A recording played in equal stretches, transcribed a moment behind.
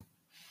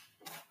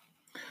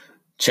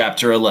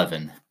Chapter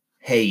 11.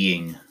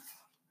 Haying.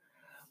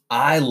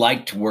 I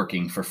liked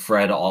working for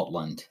Fred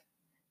Altland.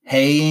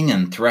 Haying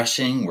and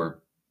threshing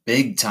were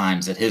big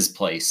times at his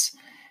place,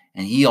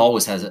 and he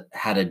always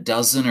had a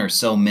dozen or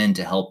so men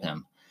to help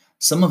him.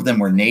 Some of them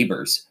were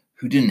neighbors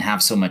who didn't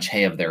have so much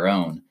hay of their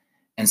own,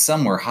 and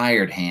some were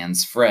hired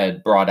hands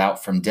Fred brought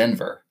out from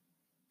Denver.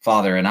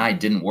 Father and I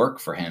didn't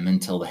work for him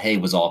until the hay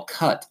was all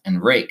cut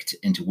and raked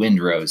into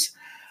windrows.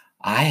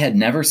 I had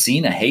never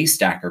seen a hay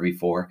stacker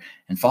before,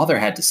 and Father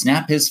had to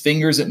snap his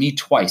fingers at me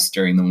twice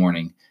during the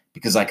morning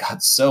because I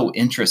got so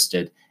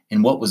interested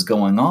in what was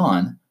going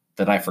on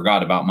that I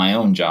forgot about my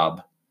own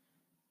job.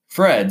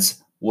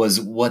 Fred's was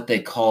what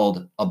they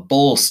called a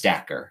bull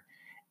stacker,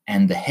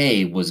 and the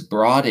hay was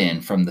brought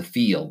in from the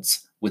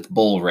fields with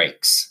bull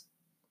rakes.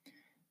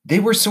 They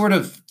were sort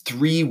of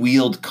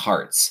three-wheeled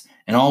carts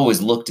and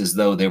always looked as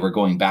though they were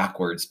going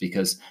backwards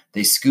because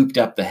they scooped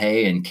up the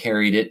hay and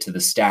carried it to the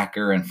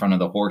stacker in front of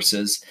the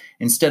horses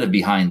instead of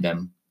behind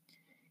them.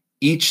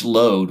 Each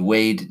load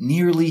weighed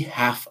nearly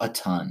half a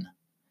ton.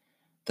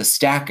 The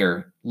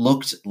stacker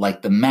looked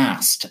like the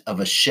mast of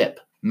a ship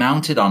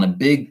mounted on a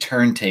big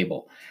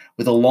turntable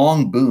with a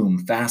long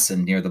boom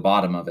fastened near the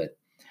bottom of it.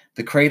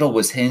 The cradle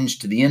was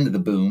hinged to the end of the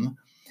boom,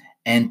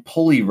 and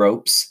pulley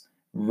ropes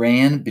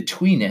ran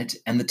between it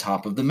and the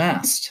top of the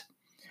mast.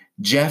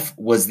 Jeff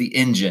was the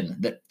engine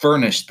that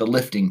furnished the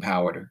lifting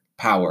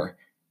power,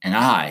 and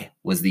I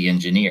was the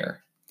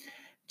engineer.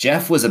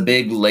 Jeff was a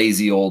big,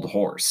 lazy old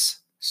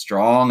horse,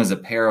 strong as a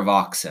pair of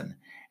oxen,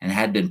 and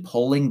had been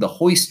pulling the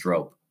hoist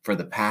rope for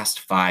the past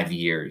 5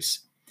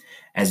 years.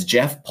 As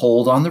Jeff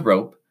pulled on the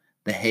rope,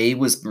 the hay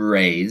was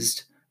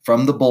raised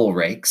from the bull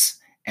rakes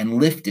and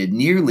lifted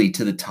nearly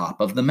to the top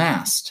of the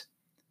mast.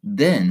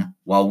 Then,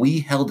 while we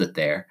held it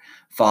there,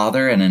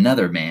 Father and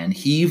another man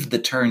heaved the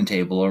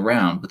turntable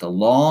around with a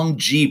long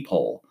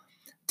G-pole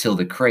till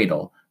the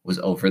cradle was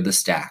over the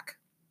stack.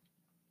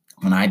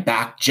 When I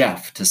backed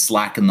Jeff to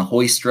slacken the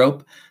hoist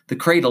rope, the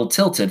cradle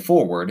tilted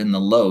forward and the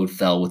load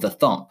fell with a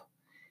thump.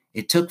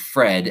 It took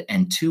Fred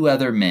and 2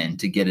 other men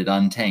to get it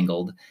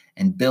untangled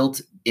and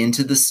built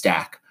into the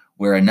stack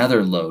where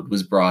another load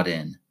was brought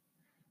in.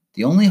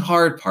 The only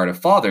hard part of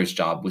Father's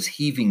job was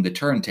heaving the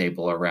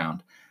turntable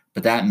around,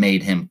 but that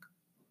made him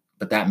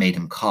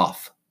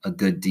cough a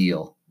good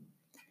deal.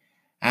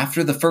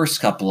 After the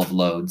first couple of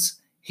loads,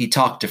 he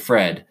talked to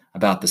Fred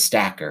about the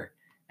stacker,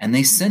 and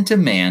they sent a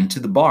man to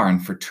the barn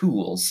for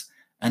tools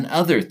and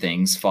other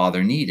things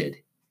Father needed.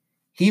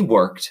 He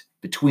worked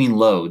between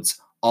loads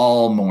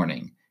all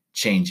morning,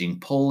 changing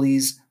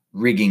pulleys,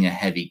 rigging a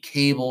heavy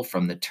cable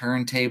from the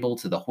turntable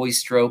to the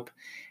hoist rope,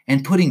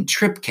 and putting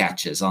trip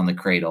catches on the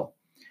cradle.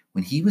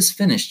 When he was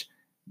finished,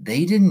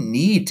 they didn't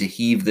need to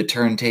heave the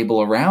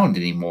turntable around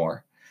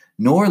anymore,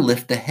 nor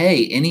lift the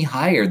hay any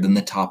higher than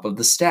the top of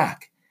the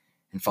stack,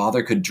 and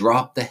Father could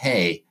drop the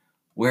hay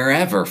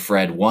wherever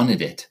Fred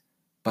wanted it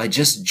by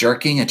just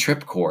jerking a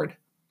trip cord.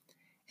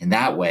 In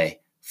that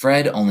way,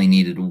 Fred only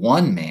needed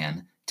 1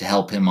 man to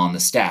help him on the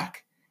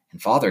stack, and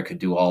Father could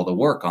do all the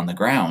work on the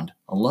ground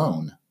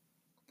alone.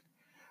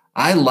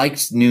 I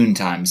liked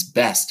noontimes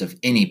best of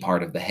any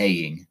part of the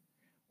haying.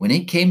 When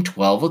it came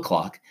 12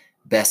 o'clock,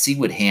 Bessie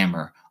would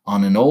hammer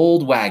on an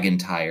old wagon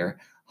tire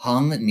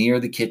hung near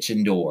the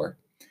kitchen door.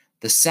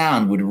 The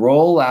sound would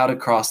roll out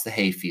across the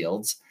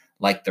hayfields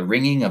like the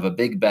ringing of a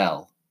big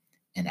bell,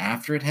 and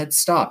after it had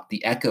stopped,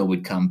 the echo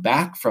would come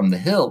back from the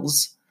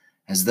hills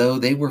as though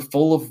they were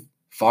full of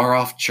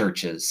far-off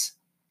churches.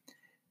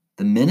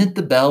 The minute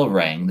the bell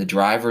rang, the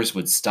drivers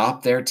would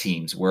stop their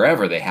teams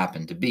wherever they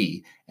happened to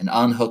be and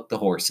unhook the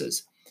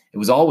horses. It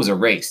was always a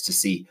race to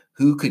see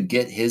who could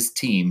get his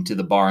team to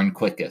the barn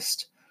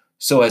quickest,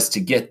 so as to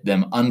get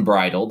them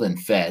unbridled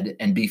and fed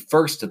and be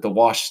first at the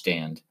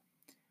washstand.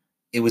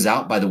 It was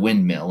out by the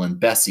windmill, and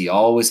Bessie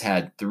always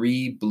had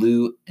 3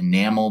 blue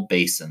enamel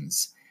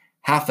basins,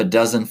 half a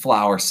dozen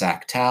flour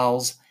sack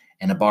towels,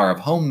 and a bar of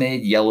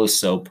homemade yellow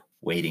soap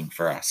waiting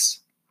for us.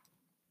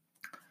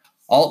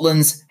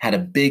 Altland's had a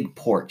big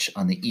porch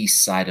on the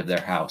east side of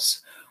their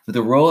house, with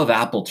a row of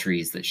apple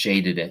trees that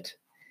shaded it.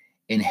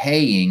 In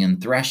haying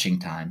and threshing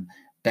time,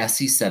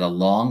 Bessie set a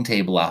long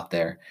table out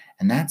there,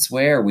 and that's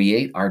where we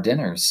ate our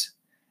dinners.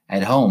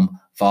 At home,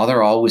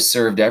 Father always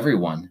served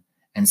everyone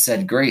and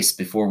said grace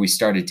before we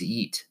started to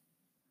eat.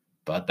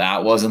 But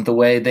that wasn't the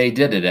way they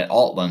did it at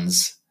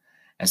Altland's.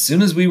 As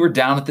soon as we were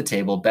down at the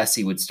table,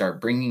 Bessie would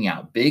start bringing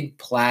out big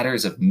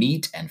platters of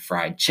meat and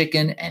fried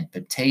chicken and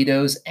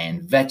potatoes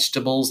and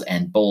vegetables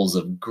and bowls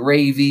of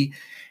gravy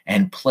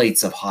and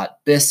plates of hot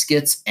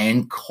biscuits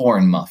and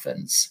corn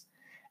muffins.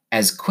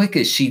 As quick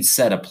as she'd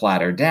set a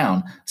platter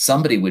down,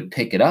 somebody would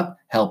pick it up,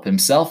 help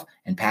himself,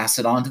 and pass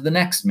it on to the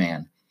next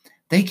man.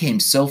 They came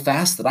so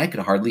fast that I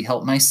could hardly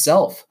help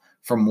myself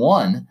from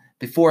one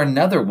before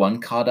another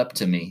one caught up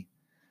to me.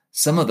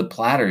 Some of the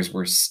platters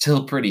were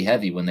still pretty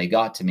heavy when they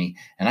got to me,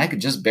 and I could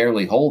just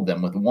barely hold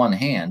them with one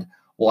hand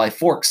while I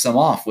forked some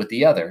off with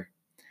the other.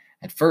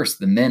 At first,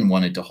 the men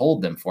wanted to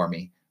hold them for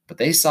me, but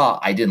they saw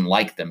I didn't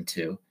like them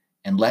to,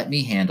 and let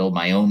me handle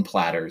my own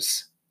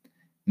platters.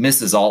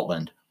 Mrs.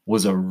 Altland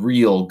was a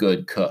real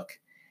good cook,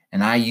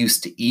 and I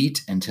used to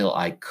eat until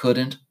I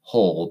couldn't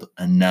hold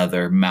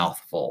another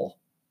mouthful.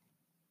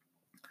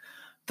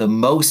 The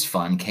most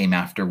fun came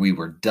after we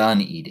were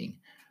done eating.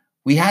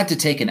 We had to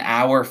take an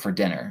hour for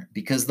dinner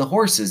because the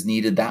horses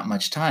needed that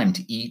much time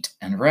to eat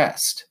and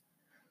rest.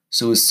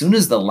 So as soon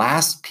as the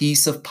last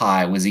piece of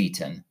pie was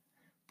eaten,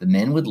 the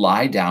men would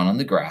lie down on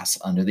the grass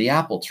under the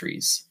apple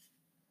trees.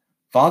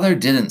 Father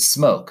didn't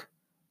smoke,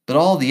 but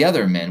all the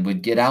other men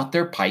would get out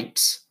their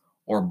pipes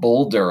or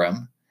Bull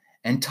Durham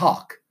and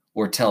talk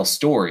or tell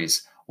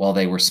stories while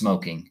they were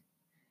smoking.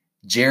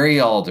 Jerry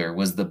Alder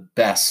was the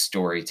best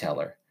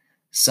storyteller.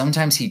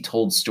 Sometimes he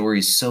told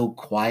stories so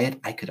quiet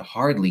I could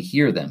hardly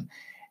hear them,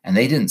 and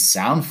they didn't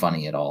sound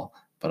funny at all,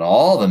 but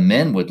all the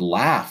men would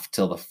laugh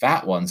till the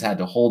fat ones had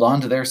to hold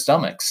on to their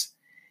stomachs.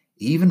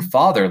 Even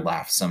Father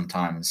laughed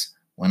sometimes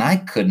when I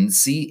couldn't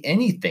see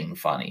anything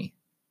funny.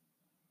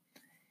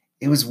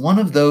 It was one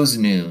of those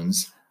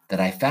noons that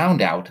I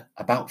found out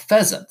about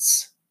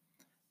pheasants.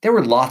 There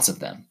were lots of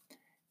them,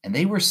 and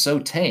they were so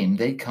tame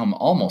they'd come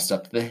almost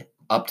up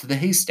to the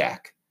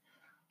haystack.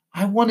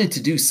 I wanted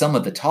to do some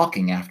of the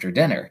talking after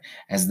dinner,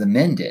 as the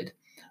men did,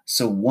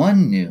 so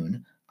one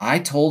noon I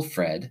told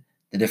Fred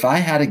that if I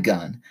had a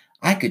gun,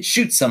 I could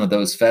shoot some of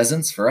those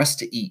pheasants for us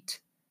to eat,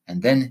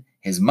 and then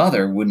his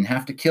mother wouldn't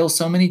have to kill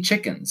so many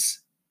chickens.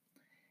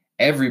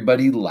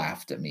 Everybody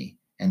laughed at me,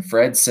 and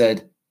Fred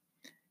said,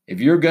 "If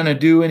you're going to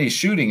do any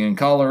shooting in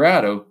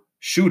Colorado,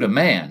 shoot a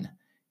man.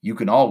 You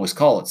can always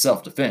call it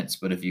self-defense,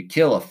 but if you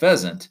kill a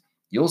pheasant,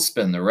 you'll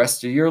spend the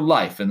rest of your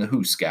life in the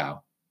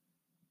hoosegow."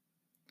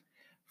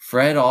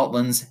 Fred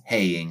Altland's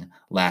haying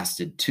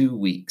lasted 2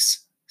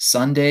 weeks,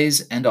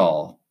 Sundays and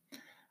all.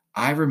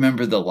 I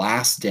remember the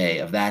last day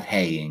of that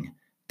haying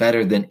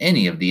better than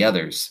any of the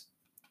others,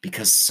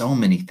 because so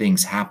many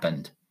things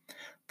happened.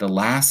 The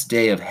last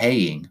day of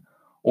haying,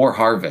 or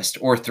harvest,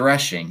 or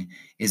threshing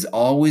is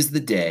always the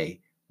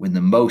day when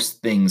the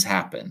most things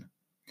happen.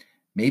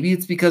 Maybe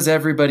it's because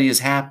everybody is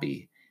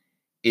happy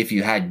if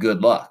you had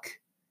good luck,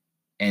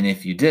 and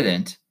if you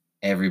didn't,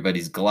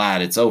 everybody's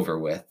glad it's over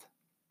with.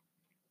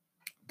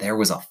 There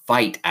was a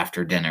fight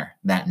after dinner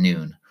that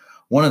noon.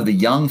 One of the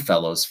young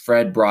fellows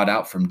Fred brought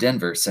out from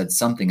Denver said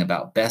something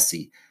about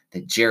Bessie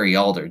that Jerry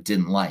Alder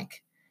didn't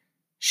like.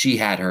 She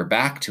had her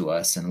back to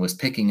us and was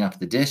picking up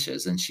the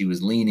dishes, and she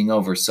was leaning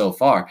over so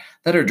far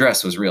that her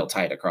dress was real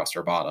tight across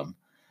her bottom.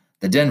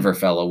 The Denver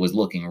fellow was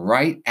looking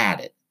right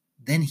at it.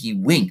 Then he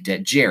winked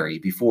at Jerry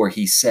before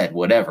he said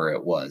whatever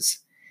it was.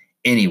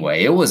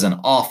 Anyway, it was an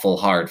awful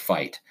hard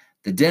fight.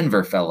 The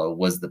Denver fellow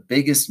was the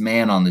biggest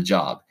man on the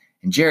job,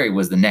 and Jerry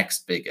was the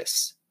next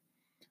biggest.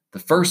 The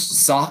first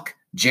sock,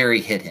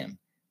 Jerry hit him.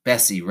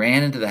 Bessie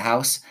ran into the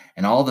house,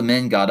 and all the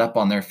men got up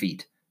on their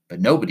feet, but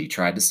nobody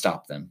tried to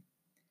stop them.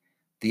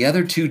 The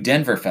other two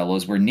Denver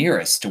fellows were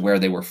nearest to where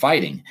they were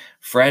fighting.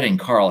 Fred and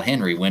Carl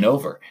Henry went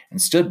over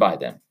and stood by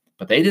them,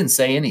 but they didn't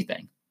say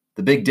anything.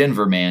 The big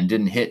Denver man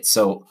didn't hit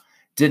so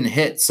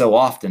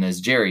often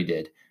as Jerry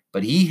did,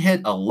 but he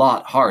hit a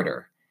lot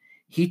harder.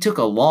 He took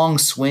a long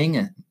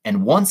swing,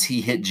 and once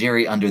he hit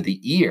Jerry under the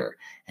ear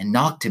and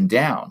knocked him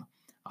down.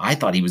 I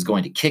thought he was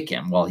going to kick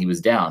him while he was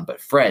down, but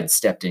Fred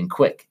stepped in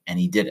quick, and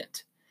he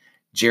didn't.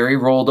 Jerry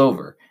rolled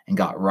over and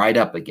got right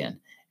up again,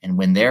 and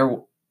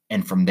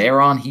from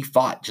there on, he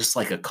fought just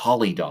like a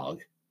collie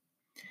dog.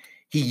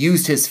 He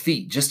used his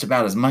feet just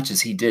about as much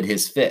as he did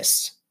his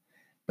fists,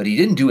 but he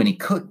didn't do any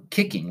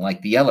kicking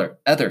like the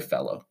other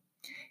fellow.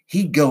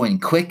 He'd go in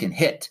quick and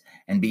hit,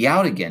 and be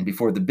out again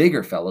before the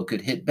bigger fellow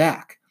could hit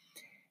back.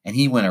 And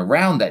he went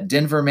around that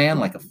Denver man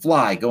like a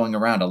fly going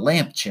around a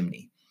lamp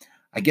chimney.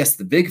 I guess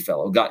the big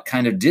fellow got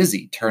kind of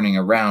dizzy turning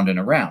around and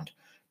around,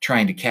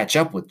 trying to catch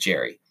up with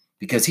Jerry,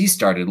 because he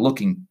started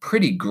looking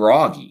pretty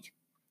groggy.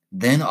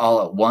 Then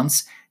all at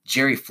once,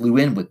 Jerry flew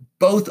in with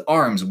both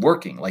arms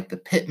working like the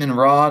pitman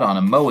rod on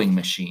a mowing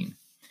machine.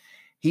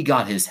 He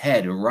got his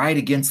head right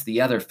against the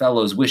other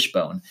fellow's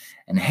wishbone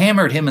and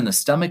hammered him in the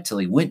stomach till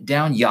he went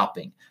down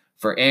yawping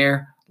for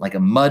air like a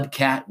mud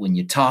cat when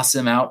you toss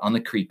him out on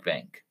the creek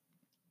bank.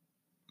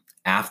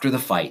 After the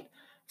fight,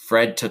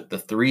 Fred took the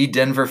 3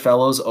 Denver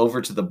fellows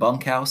over to the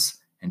bunkhouse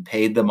and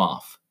paid them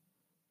off.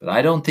 But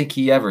I don't think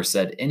he ever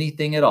said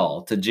anything at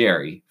all to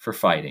Jerry for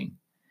fighting.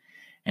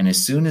 And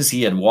as soon as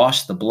he had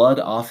washed the blood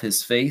off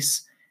his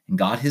face and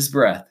got his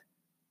breath,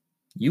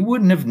 you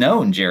wouldn't have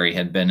known Jerry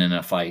had been in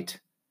a fight,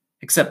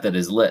 except that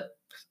his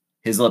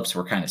lips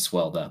were kind of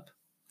swelled up.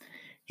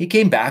 He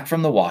came back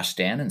from the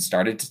washstand and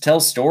started to tell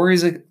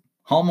stories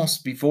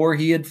almost before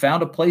he had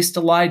found a place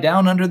to lie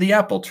down under the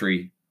apple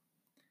tree.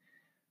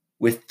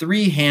 With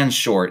 3 hands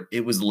short,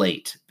 it was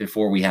late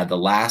before we had the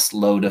last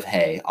load of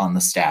hay on the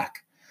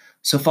stack,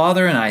 so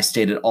Father and I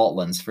stayed at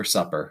Altland's for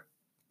supper.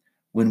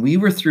 When we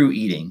were through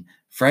eating,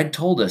 Fred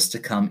told us to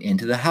come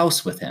into the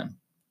house with him.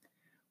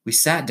 We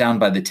sat down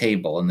by the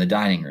table in the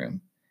dining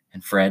room,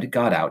 and Fred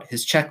got out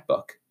his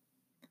checkbook.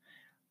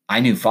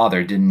 I knew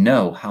Father didn't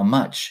know how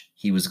much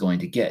he was going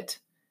to get,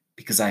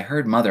 because I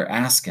heard Mother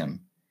ask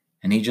him,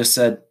 and he just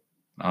said,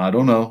 "I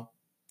don't know."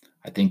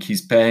 I think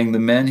he's paying the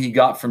men he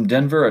got from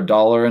Denver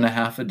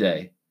 $1.50 a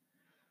day.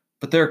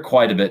 But they're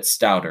quite a bit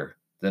stouter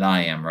than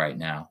I am right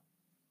now.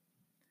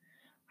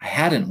 I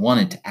hadn't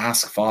wanted to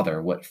ask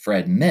Father what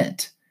Fred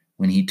meant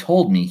when he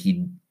told me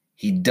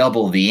he'd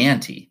double the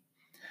ante,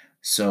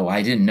 so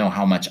I didn't know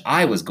how much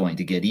I was going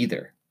to get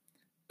either.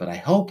 But I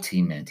hoped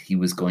he meant he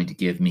was going to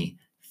give me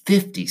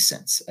 50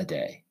 cents a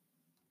day.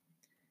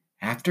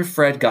 After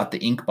Fred got the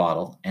ink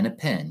bottle and a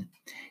pen,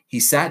 he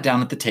sat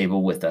down at the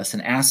table with us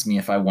and asked me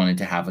if I wanted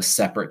to have a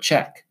separate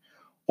check,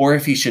 or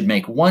if he should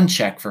make one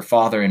check for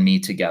Father and me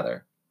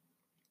together.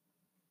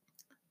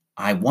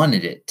 I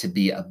wanted it to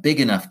be a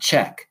big enough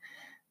check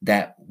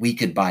that we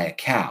could buy a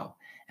cow,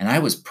 and I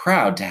was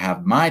proud to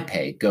have my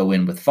pay go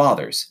in with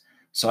Father's,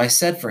 so I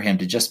said for him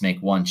to just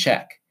make one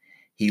check.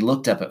 He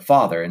looked up at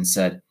Father and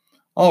said,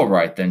 "All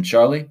right then,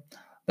 Charlie,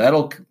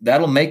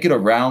 that'll make it a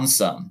round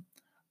sum.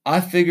 I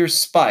figure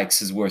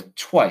Spikes is worth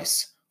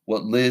twice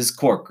what Liz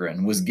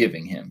Corcoran was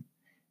giving him,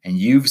 and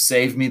you've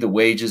saved me the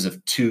wages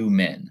of 2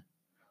 men.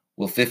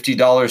 Will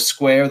 $50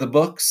 square the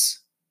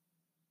books?"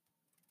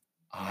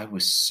 I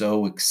was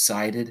so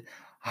excited,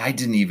 I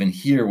didn't even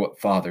hear what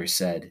Father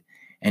said,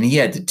 and he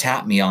had to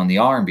tap me on the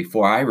arm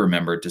before I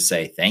remembered to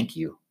say thank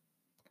you.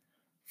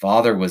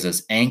 Father was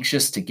as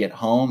anxious to get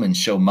home and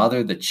show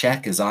Mother the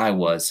check as I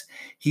was.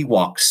 He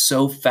walked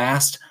so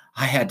fast,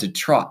 I had to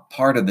trot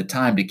part of the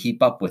time to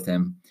keep up with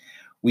him.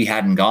 We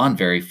hadn't gone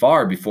very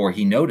far before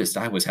he noticed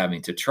I was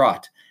having to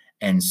trot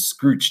and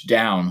scrooched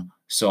down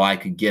so I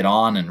could get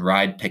on and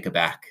ride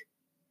pickaback.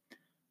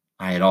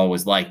 I had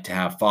always liked to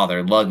have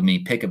Father lug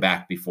me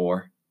pickaback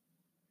before,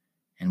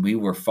 and we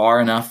were far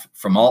enough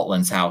from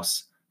Altland's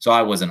house, so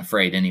I wasn't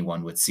afraid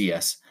anyone would see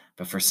us,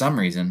 but for some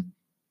reason,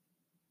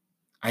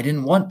 I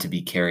didn't want to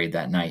be carried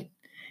that night.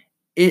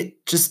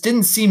 It just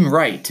didn't seem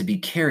right to be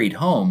carried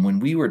home when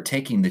we were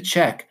taking the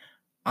check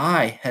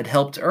I had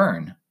helped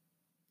earn.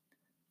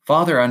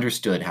 Father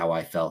understood how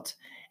I felt,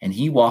 and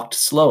he walked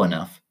slow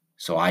enough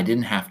so I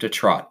didn't have to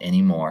trot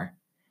anymore,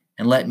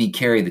 and let me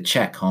carry the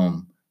check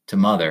home to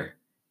Mother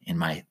in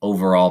my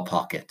overall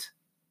pocket.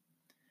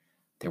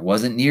 There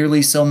wasn't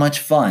nearly so much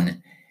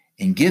fun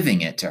in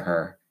giving it to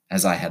her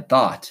as I had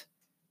thought,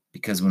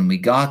 because when we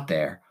got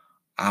there,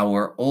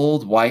 our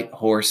old white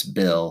horse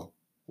Bill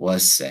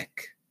was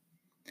sick.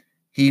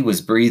 He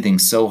was breathing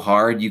so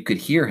hard you could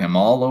hear him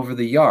all over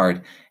the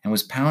yard and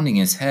was pounding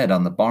his head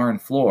on the barn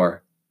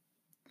floor.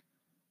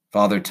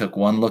 Father took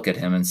one look at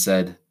him and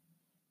said,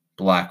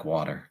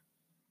 "Blackwater,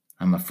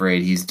 I'm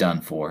afraid he's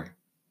done for."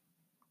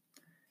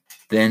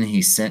 Then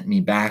he sent me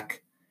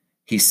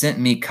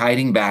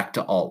kiting back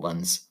to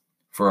Altland's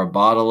for a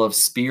bottle of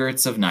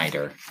Spirits of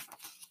Niter